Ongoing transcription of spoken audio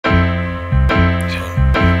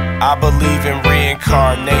I believe in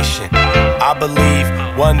reincarnation. I believe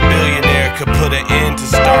 1 billionaire could put an end to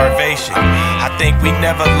starvation. I think we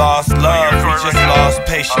never lost love, we just lost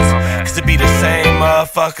patience. Cause it be the same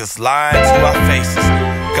motherfuckers lying to our faces.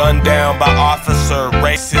 Gunned down by officer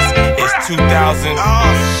racist. It's 2000,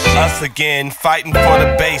 us again fighting for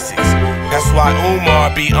the basics. That's why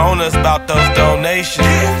Umar be on us about those donations.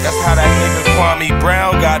 That's how that nigga Kwame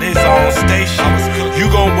Brown got his own station. You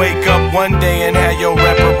gon' wake up one day and have your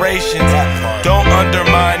reparations. Don't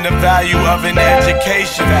undermine the value of an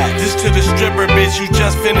education. This to the stripper bitch who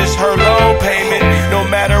just finished her loan payment. No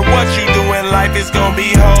matter what you do in life, it's gon'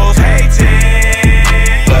 be hoes hating.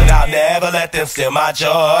 But I'll never let them steal my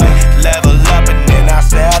joy. Level up and then I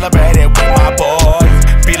celebrate it with my boys.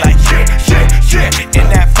 Be like yeah, yeah, yeah. In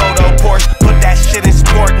that photo Porsche, put that shit in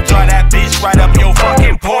sport and draw that bitch right up your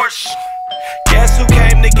fucking Porsche. Guess who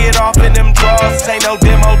came to get off in them drawers? This ain't no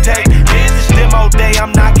demo tape. This is demo day,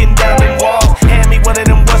 I'm knocking down them walls. Hand me one of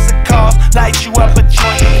them, what's it cost? Light you up a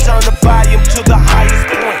joint, turn the volume to the highest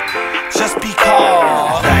point. Just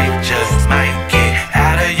because life just might get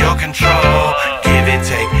out of your control. Give and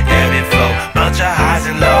take, ebb and flow, bunch of highs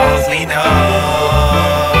and lows, we know.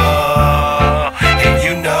 And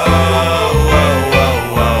you know,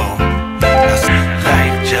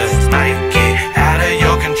 life just might get out of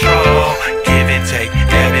your control. Give and take,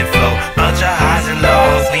 ebb and flow, bunch of highs and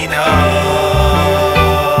lows, we know.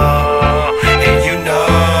 And you know.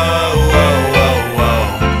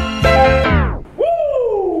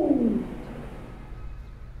 Woo!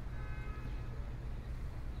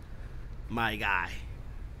 My guy.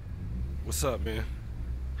 What's up, man?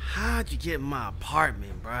 How'd you get in my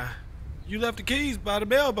apartment, bruh? You left the keys by the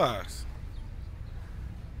mailbox.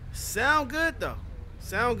 Sound good though.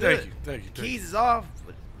 Sound good. Thank you. Keys is off,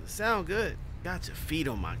 but sound good. Got your feet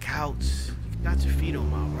on my couch. Got your feet on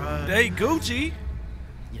my rug. They Gucci.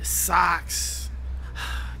 Your socks.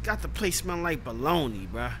 Got the place smelling like bologna,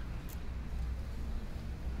 bruh.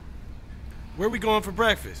 Where we going for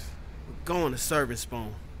breakfast? We're going to Serving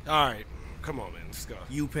Spoon. All right, come on, man. Let's go.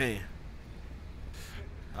 You paying.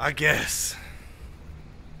 I guess.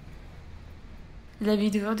 La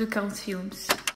vidéo de 40 films.